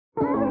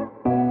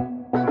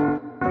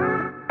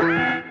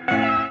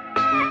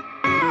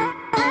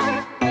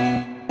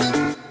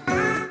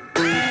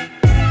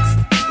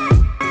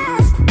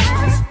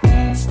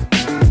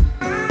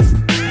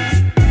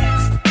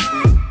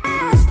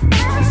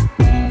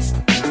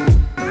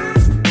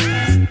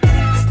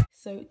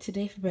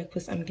today for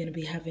breakfast I'm going to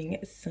be having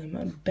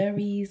some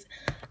berries,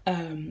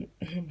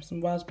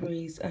 some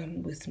raspberries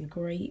with some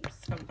grapes,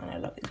 and I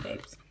love these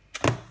grapes.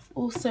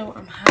 Also,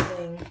 I'm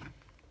having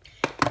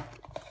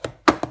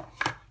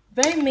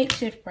very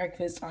makeshift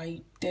breakfast. I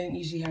don't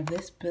usually have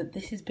this, but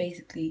this is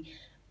basically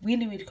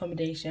really weird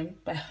combination,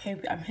 but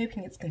I'm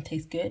hoping it's going to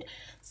taste good.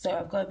 So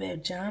I've got a bit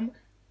of jam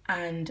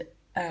and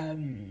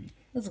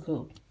what's it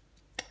called?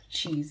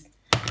 Cheese.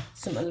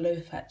 Some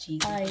low-fat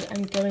cheese. I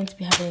am going to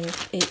be having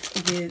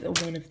it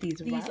with one of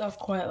these wraps. These are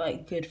quite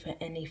like good for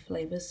any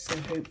flavors, so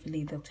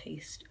hopefully they'll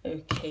taste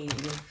okay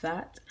with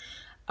that.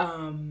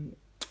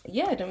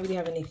 Yeah, I don't really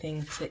have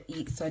anything to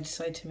eat, so I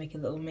decided to make a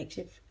little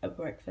makeshift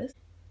breakfast.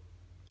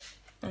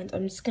 And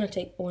I'm just going to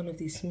take one of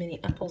these mini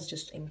apples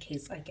just in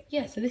case I get...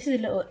 Yeah, so this is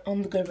a little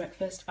on-the-go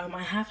breakfast.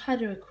 I have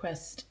had a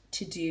request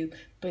to do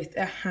both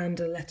a hand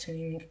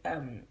lettering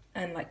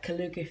and like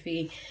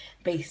calligraphy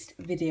based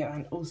video,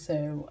 and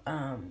also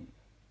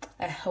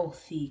a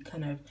healthy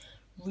kind of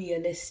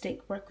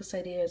realistic breakfast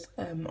ideas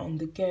on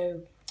the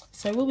go.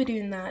 So we'll be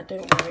doing that,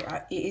 don't worry,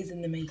 it is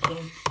in the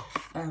making,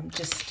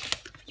 just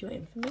for your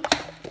information.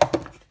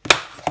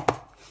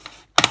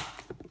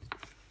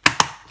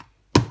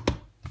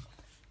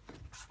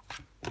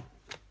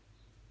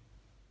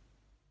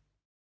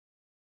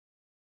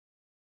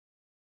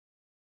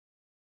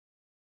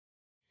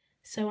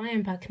 So I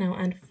am back now,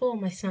 and for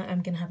my snack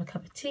I'm going to have a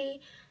cup of tea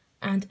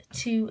and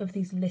 2 of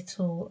these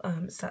little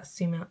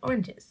Satsuma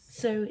oranges.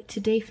 So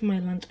today for my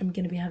lunch I'm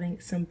going to be having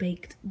some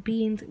baked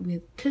beans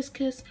with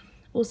couscous,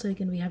 also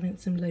going to be having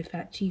some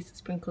low-fat cheese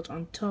sprinkled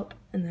on top,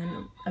 and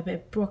then a bit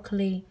of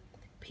broccoli,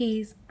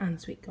 peas and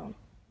sweet corn.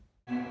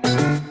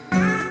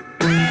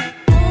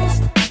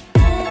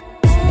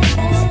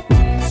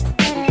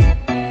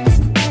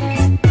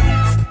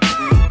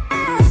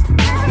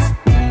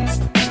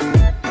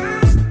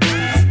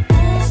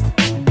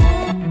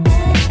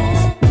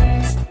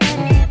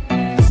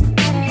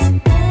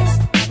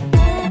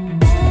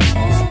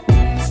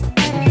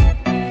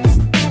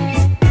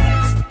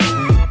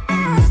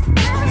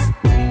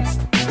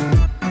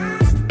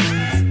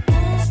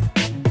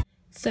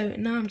 So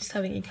now I'm just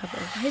having a cup of...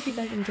 I hope you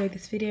guys enjoyed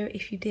this video.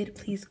 If you did,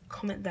 please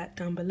comment that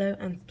down below,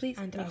 and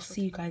I'll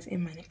see you guys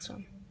in my next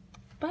one.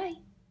 Bye!